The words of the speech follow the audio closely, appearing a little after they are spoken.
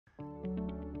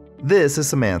This is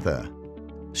Samantha.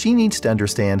 She needs to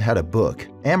understand how to book,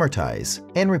 amortize,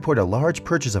 and report a large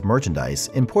purchase of merchandise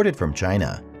imported from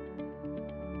China.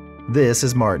 This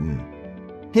is Martin.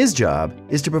 His job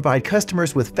is to provide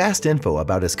customers with fast info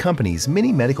about his company's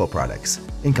many medical products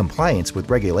in compliance with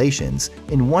regulations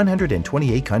in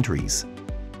 128 countries.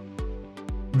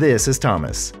 This is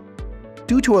Thomas.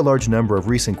 Due to a large number of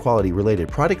recent quality-related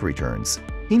product returns,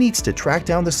 he needs to track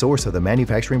down the source of the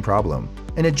manufacturing problem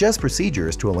and adjust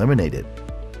procedures to eliminate it.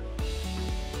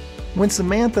 When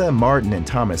Samantha, Martin, and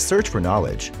Thomas search for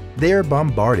knowledge, they are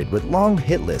bombarded with long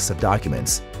hit lists of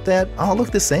documents that all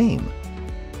look the same.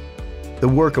 The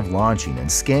work of launching and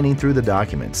scanning through the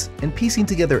documents and piecing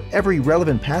together every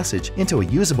relevant passage into a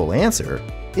usable answer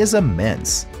is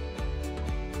immense.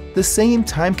 The same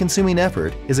time-consuming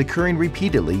effort is occurring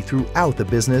repeatedly throughout the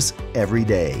business every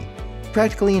day,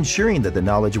 practically ensuring that the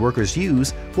knowledge workers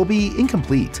use will be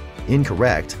incomplete,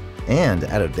 incorrect, and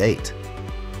out of date.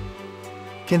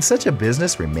 Can such a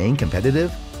business remain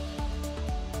competitive?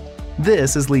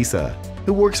 This is Lisa,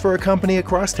 who works for a company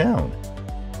across town.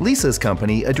 Lisa's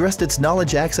company addressed its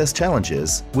knowledge access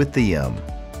challenges with Theum.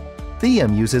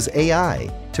 Theum uses AI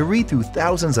to read through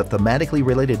thousands of thematically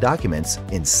related documents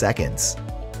in seconds.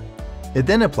 It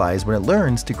then applies when it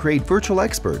learns to create virtual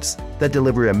experts that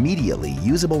deliver immediately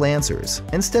usable answers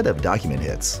instead of document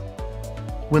hits.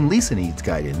 When Lisa needs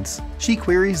guidance, she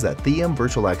queries that Theum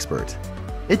virtual expert.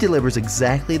 It delivers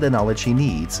exactly the knowledge she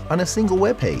needs on a single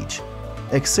web page,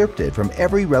 excerpted from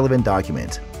every relevant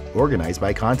document, organized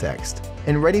by context,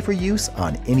 and ready for use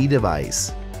on any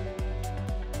device.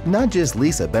 Not just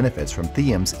Lisa benefits from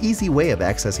Theum's easy way of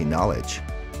accessing knowledge.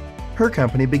 Her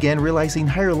company began realizing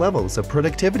higher levels of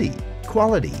productivity,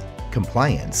 quality,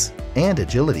 compliance, and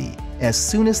agility as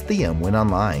soon as Theum went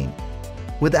online,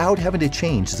 without having to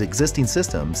change its existing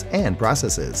systems and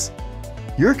processes.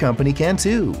 Your company can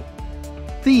too.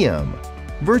 Theum,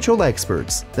 virtual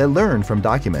experts that learn from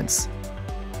documents.